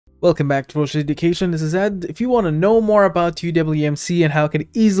Welcome back to Ferocious Education. This is Ed. If you want to know more about UWMC and how it can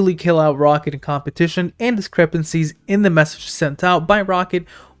easily kill out Rocket in competition and discrepancies in the message sent out by Rocket,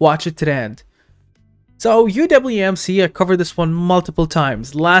 watch it to the end. So UWMC, I covered this one multiple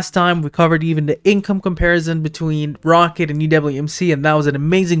times. Last time we covered even the income comparison between Rocket and UWMC, and that was an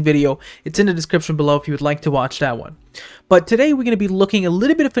amazing video. It's in the description below if you would like to watch that one. But today we're going to be looking a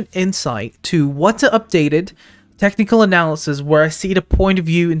little bit of an insight to what's updated, technical analysis where I see the point of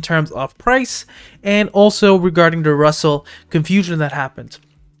view in terms of price, and also regarding the Russell confusion that happened.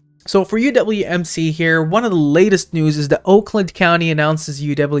 So for UWMC here, one of the latest news is that Oakland County announces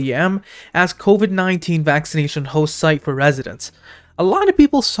UWM as COVID-19 vaccination host site for residents. A lot of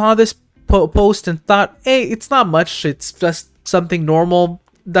people saw this post and thought, hey, it's not much, it's just something normal,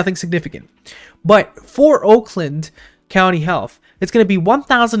 nothing significant. But for Oakland County Health, it's going to be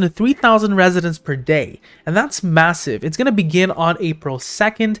 1,000 to 3,000 residents per day, and that's massive. It's going to begin on April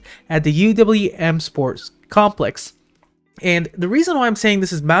 2nd at the UWM Sports Complex. And the reason why I'm saying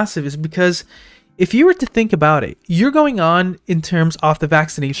this is massive is because if you were to think about it, you're going on in terms of the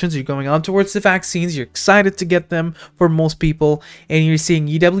vaccinations, you're going on towards the vaccines, you're excited to get them for most people, and you're seeing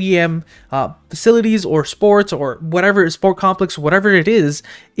UWM facilities or sports or whatever, sport complex, whatever it is,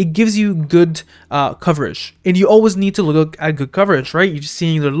 it gives you good coverage. And you always need to look at good coverage, right? You're just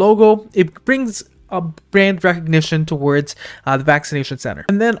seeing the logo, it brings a brand recognition towards the vaccination center.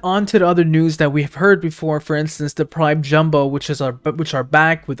 And then on to the other news that we have heard before, for instance, the Prime Jumbo, which are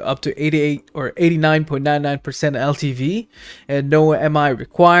back with up to 88 or 89.99% LTV and no MI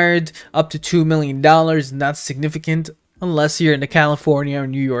required, up to $2 million, and that's significant unless you're in the California or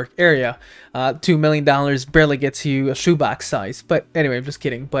New York area. $2 million barely gets you a shoebox size. But anyway, I'm just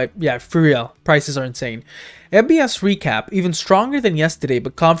kidding. But yeah, for real, prices are insane. MBS recap, even stronger than yesterday,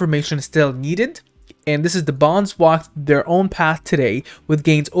 but confirmation is still needed. And this is the bonds walked their own path today, with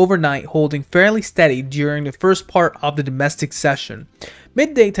gains overnight holding fairly steady during the first part of the domestic session.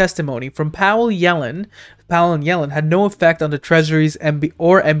 Midday testimony from Powell and Yellen had no effect on the Treasury's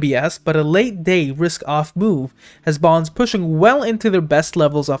or MBS, but a late day risk-off move has bonds pushing well into their best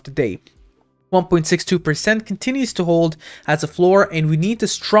levels of the day. 1.62% continues to hold as a floor, and we need a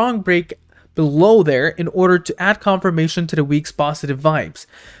strong break below there in order to add confirmation to the week's positive vibes.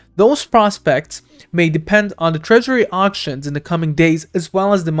 Those prospects may depend on the Treasury auctions in the coming days, as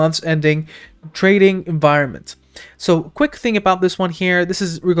well as the month's ending trading environment. So quick thing about this one here, this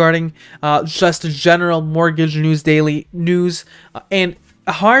is regarding just the general mortgage news, daily news, and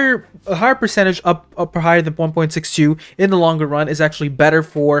a higher percentage up higher than 1.62 in the longer run is actually better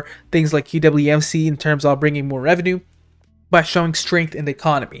for things like UWMC in terms of bringing more revenue by showing strength in the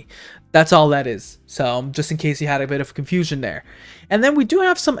economy. That's all that is. So just in case you had a bit of confusion there. And then we do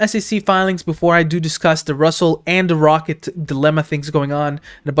have some SEC filings before I do discuss the Russell and the Rocket dilemma things going on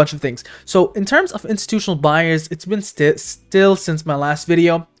and a bunch of things. So in terms of institutional buyers, it's been still since my last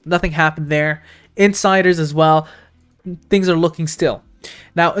video. Nothing happened there. Insiders as well. Things are looking still.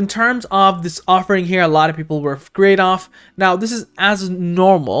 Now, in terms of this offering here, a lot of people were great off. Now, this is as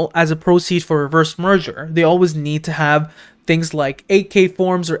normal as a proceed for reverse merger. They always need to have things like 8K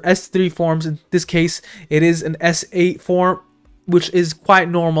forms or S3 forms. In this case, it is an S8 form, which is quite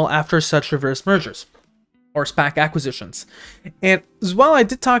normal after such reverse mergers or SPAC acquisitions. And as well, I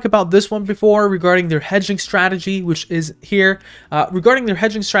did talk about this one before regarding their hedging strategy, which is here. Regarding their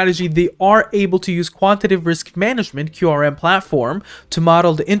hedging strategy, they are able to use quantitative risk management, QRM platform, to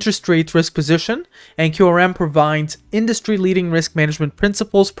model the interest rate risk position, and QRM provides industry-leading risk management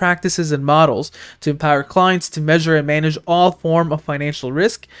principles, practices, and models to empower clients to measure and manage all form of financial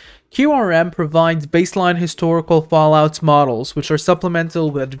risk. QRM provides baseline historical fallouts models, which are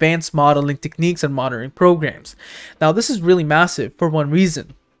supplemental with advanced modeling techniques and monitoring programs. Now, this is really massive for one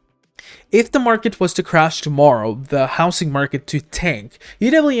reason. If the market was to crash tomorrow, the housing market to tank,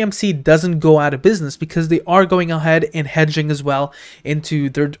 UWMC doesn't go out of business because they are going ahead and hedging as well into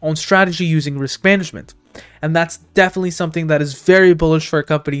their own strategy using risk management. And that's definitely something that is very bullish for a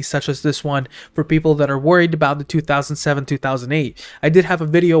company such as this one, for people that are worried about the 2007-2008. I did have a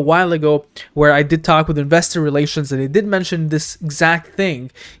video a while ago where I did talk with investor relations, and they did mention this exact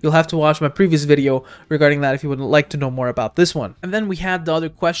thing. You'll have to watch my previous video regarding that if you would like to know more about this one. And then we had the other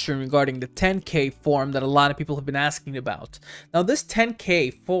question regarding the 10K form that a lot of people have been asking about. Now, this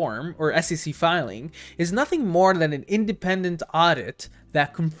 10K form or SEC filing is nothing more than an independent audit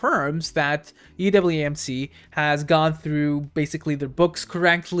that confirms that UWMC has gone through basically their books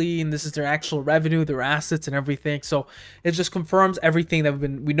correctly, and this is their actual revenue, their assets, and everything. So it just confirms everything that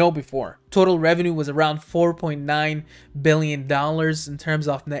we know before. Total revenue was around $4.9 billion. In terms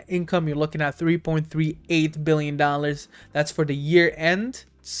of net income, you're looking at $3.38 billion. That's for the year end,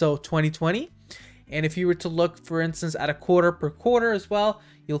 so 2020. And if you were to look, for instance, at a quarter per quarter as well,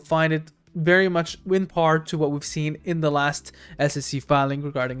 you'll find it very much in par to what we've seen in the last SEC filing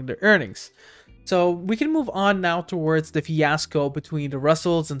regarding their earnings. So we can move on now towards the fiasco between the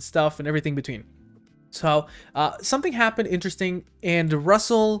Russells and stuff and everything between. So something happened interesting, and the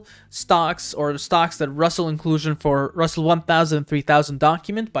Russell stocks, or the stocks that Russell inclusion for Russell 1000 and 3000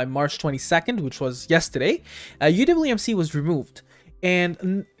 document by March 22nd, which was yesterday, UWMC was removed.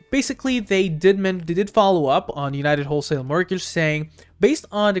 And basically, they did follow up on United Wholesale Mortgage, saying, based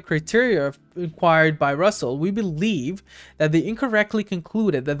on the criteria inquired by Russell, we believe that they incorrectly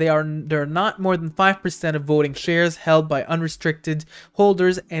concluded that there are not more than 5% of voting shares held by unrestricted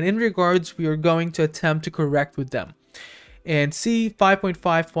holders, and in regards, we are going to attempt to correct with them. And see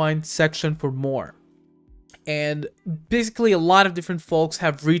 5.5 section for more. And basically, a lot of different folks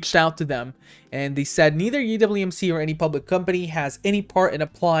have reached out to them, and they said neither UWMC or any public company has any part in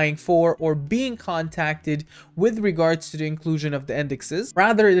applying for or being contacted with regards to the inclusion of the indexes.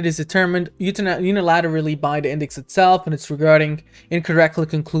 Rather, it is determined unilaterally by the index itself, and it's regarding incorrectly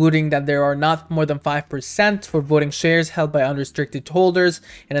concluding that there are not more than 5% for voting shares held by unrestricted holders.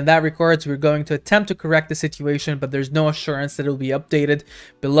 And in that regards, we're going to attempt to correct the situation, but there's no assurance that it will be updated.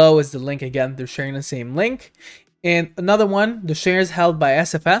 Below is the link again. They're sharing the same link. And another one, the shares held by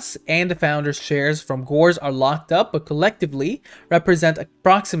SFS and the founders' shares from Gores are locked up, but collectively represent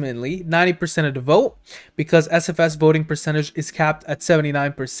approximately 90% of the vote. Because SFS voting percentage is capped at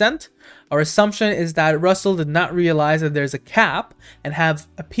 79%, our assumption is that Russell did not realize that there's a cap and have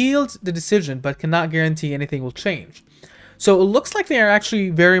appealed the decision, but cannot guarantee anything will change. So it looks like they are actually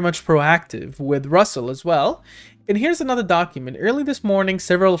very much proactive with Russell as well. And here's another document. Early this morning,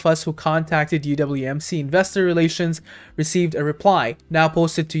 several of us who contacted UWMC Investor Relations received a reply, now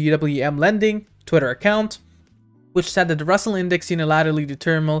posted to UWM Lending Twitter account, which said that the Russell Index unilaterally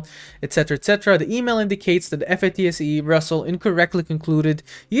determined, etc., etc. The email indicates that the FATSE Russell incorrectly concluded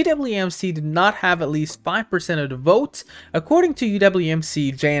UWMC did not have at least 5% of the votes. According to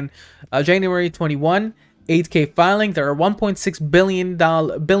UWMC January 21, 8K filing, there are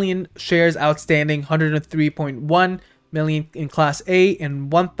 1.6 billion shares outstanding, 103.1 million in Class A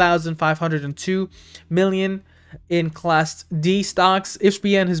and 1,502 million in Class D stocks.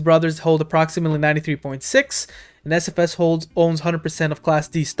 Ishbia and his brothers hold approximately 93.6, and SFS owns 100% of Class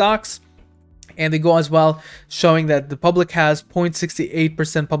D stocks. And they go as well, showing that the public has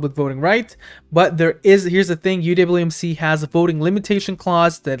 0.68% public voting right. But here's the thing, UWMC has a voting limitation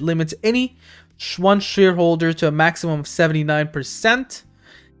clause that limits any one shareholder to a maximum of 79%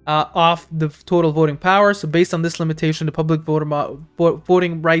 of the total voting power. So based on this limitation, the public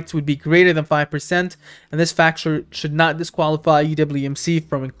voting rights would be greater than 5%, and this factor should not disqualify UWMC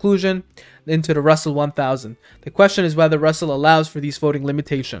from inclusion into the Russell 1000. The question is whether Russell allows for these voting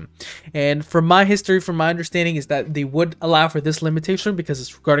limitation. And from my history, from my understanding, is that they would allow for this limitation because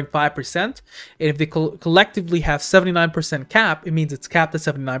it's regarding 5%. And if they collectively have 79% cap, it means it's capped at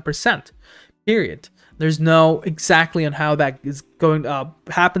 79%. Period. There's no exactly on how that is going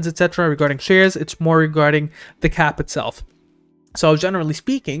happens, etc. regarding shares. It's more regarding the cap itself. So generally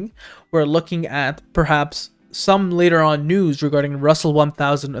speaking, we're looking at perhaps some later on news regarding Russell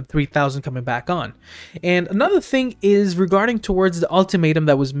 1000 and 3000 coming back on. And another thing is regarding towards the ultimatum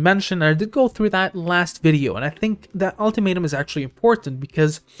that was mentioned. I did go through that last video, and I think that ultimatum is actually important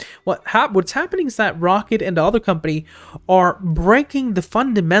because what's happening is that Rocket and the other company are breaking the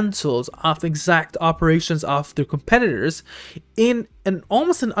fundamentals of exact operations of their competitors in an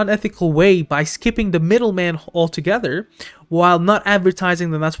almost an unethical way by skipping the middleman altogether while not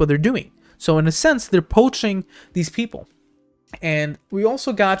advertising that that's what they're doing. So in a sense, they're poaching these people. And we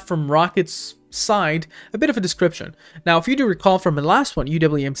also got from Rocket's side a bit of a description. Now, if you do recall from the last one,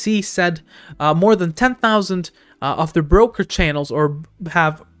 UWMC said more than 10,000 of their broker channels or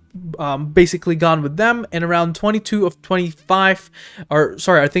have basically gone with them, and around 22 of 25, or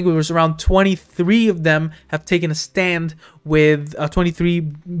sorry, I think it was around 23 of them have taken a stand with 23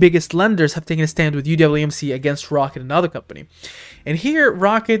 biggest lenders have taken a stand with UWMC against Rocket, another company. And here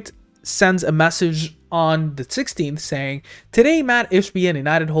Rocket sends a message on the 16th saying, today Matt Ishbia and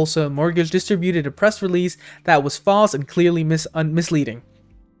United Wholesale Mortgage distributed a press release that was false and clearly misleading.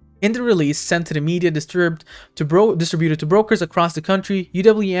 In the release sent to the media distributed to brokers across the country,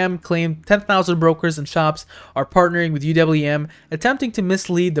 UWM claimed 10,000 brokers and shops are partnering with UWM, attempting to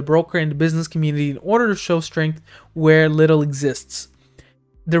mislead the broker and the business community in order to show strength where little exists.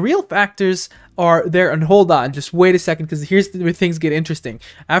 The real factors are there, and hold on, just wait a second, because here's where things get interesting.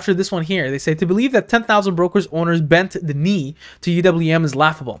 After this one here, they say to believe that 10,000 brokers owners bent the knee to UWM is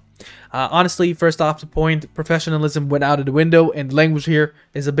laughable. Honestly, first off the point, professionalism went out of the window, and language here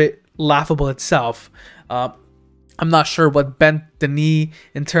is a bit laughable itself. I'm not sure what bent the knee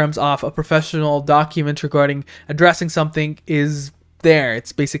in terms of a professional document regarding addressing something is there.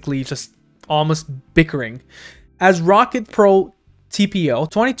 It's basically just almost bickering. As Rocket Pro TPO,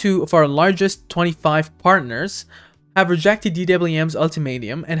 22 of our largest 25 partners have rejected UWM's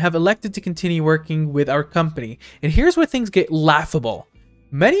ultimatum and have elected to continue working with our company. And here's where things get laughable.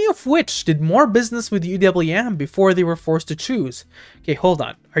 Many of which did more business with UWM before they were forced to choose. Okay, hold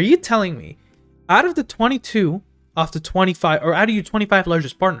on. Are you telling me out of the 22 of the 25, or out of your 25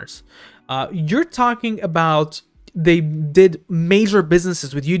 largest partners, you're talking about they did major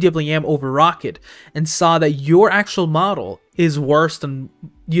businesses with UWM over Rocket and saw that your actual model is worse than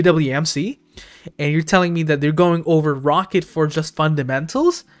UWMC, and you're telling me that they're going over Rocket for just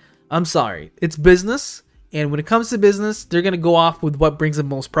fundamentals? I'm sorry, it's business, and when it comes to business, they're gonna go off with what brings them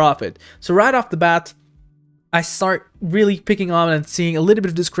most profit. So right off the bat, I start really picking on and seeing a little bit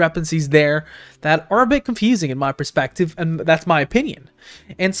of discrepancies there that are a bit confusing in my perspective, and that's my opinion.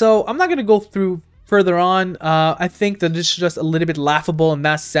 And so I'm not gonna go through further on. I think that it's just a little bit laughable in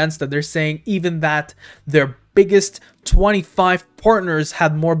that sense that they're saying even that their biggest 25 partners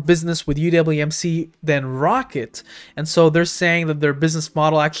had more business with UWMC than Rocket, and so they're saying that their business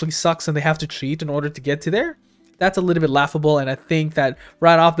model actually sucks and they have to cheat in order to get to there. That's a little bit laughable, and I think that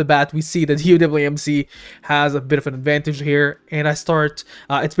right off the bat we see that UWMC has a bit of an advantage here. And I start,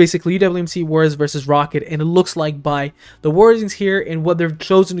 it's basically UWMC words versus Rocket, and it looks like by the wordings here and what they've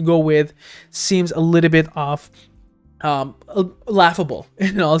chosen to go with seems a little bit of laughable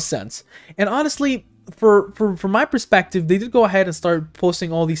in all sense. And honestly, from my perspective, they did go ahead and start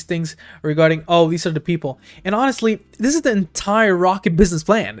posting all these things regarding, oh, these are the people. And honestly, this is the entire Rocket business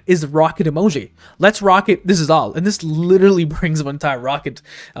plan, is the Rocket emoji. Let's Rocket, this is all. And this literally brings an entire Rocket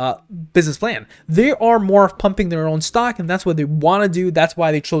business plan. They are more of pumping their own stock, and that's what they want to do. That's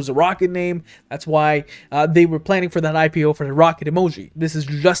why they chose the Rocket name. That's why they were planning for that IPO for the Rocket emoji. This is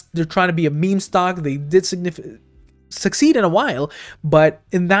just, they're trying to be a meme stock. They did succeed in a while, but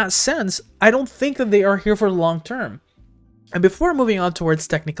in that sense, I don't think that they are here for the long term. And before moving on towards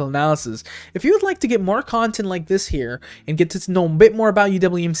technical analysis, if you would like to get more content like this here and get to know a bit more about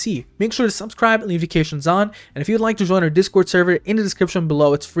UWMC, make sure to subscribe and leave notifications on. And if you'd like to join our Discord server, in the description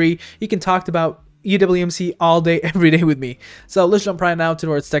below, it's free. You can talk about UWMC all day, every day with me. So let's jump right now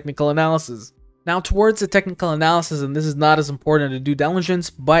towards technical analysis. Now towards the technical analysis, and this is not as important to due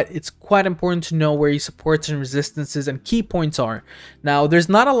diligence, but it's quite important to know where your supports and resistances and key points are. Now there's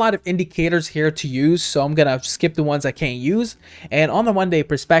not a lot of indicators here to use, so I'm gonna skip the ones I can't use. And on the 1 day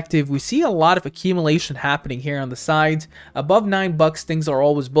perspective, we see a lot of accumulation happening here on the sides. Above $9, things are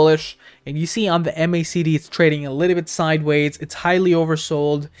always bullish. And you see on the MACD, it's trading a little bit sideways. It's highly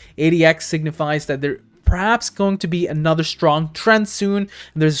oversold. ADX signifies that they're perhaps going to be another strong trend soon,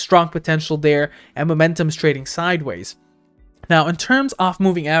 and there's a strong potential there, and momentum is trading sideways. Now in terms of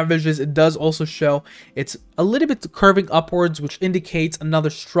moving averages, it does also show it's a little bit curving upwards, which indicates another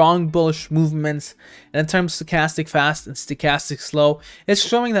strong bullish movements. And in terms of stochastic fast and stochastic slow, it's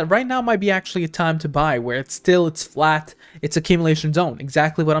showing that right now might be actually a time to buy, where it's flat, it's accumulation zone,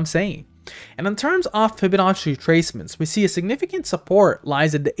 exactly what I'm saying. And in terms of Fibonacci retracements, we see a significant support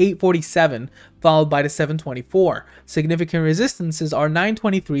lies at the 847, followed by the 724. Significant resistances are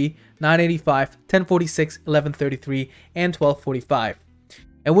 923, 985, 1046, 1133, and 1245.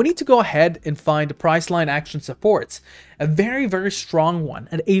 And we need to go ahead and find the price line action supports. A very, very strong one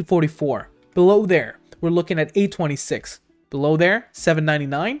at 844. Below there, we're looking at 826. Below there,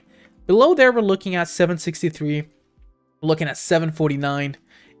 799. Below there, we're looking at 763. We're looking at 749.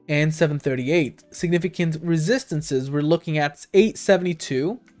 And 738. Significant resistances, we're looking at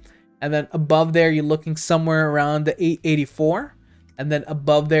 872, and then above there you're looking somewhere around the 884, and then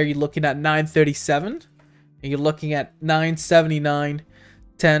above there you're looking at 937, and you're looking at 979,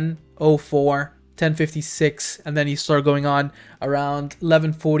 1004, 1056, and then you start going on around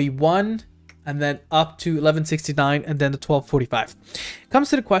 1141, and then up to 1169 and then the 1245. Comes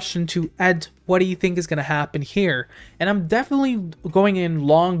to the question to Ed, what do you think is going to happen here? And I'm definitely going in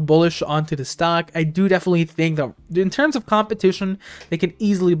long bullish onto the stock. I do definitely think that in terms of competition, they can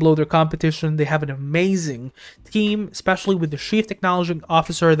easily blow their competition. They have an amazing team, especially with the chief technology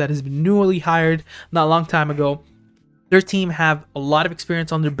officer that has been newly hired not a long time ago. Their team have a lot of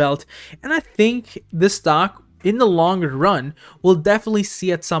experience on their belt, and I think this stock in the longer run we'll definitely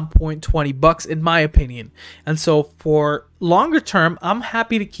see at some point 20 bucks in my opinion. And so for longer term, I'm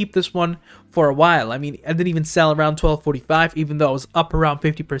happy to keep this one for a while. I mean, I didn't even sell around 1245, even though I was up around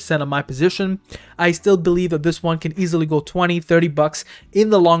 50% of my position. I still believe that this one can easily go 20-30 bucks in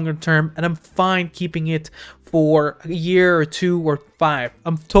the longer term, and I'm fine keeping it for a year or 2 or 5.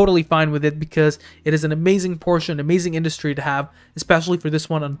 I'm totally fine with it because it is an amazing portion, amazing industry to have, especially for this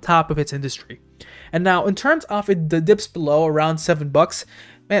one on top of its industry. And now in terms of the dips below around 7 bucks,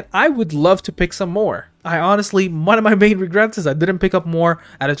 man, I would love to pick some more. I honestly, one of my main regrets is I didn't pick up more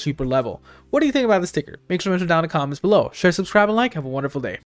at a cheaper level. What do you think about this ticker? Make sure to mention down in the comments below. Share, subscribe, and like. Have a wonderful day.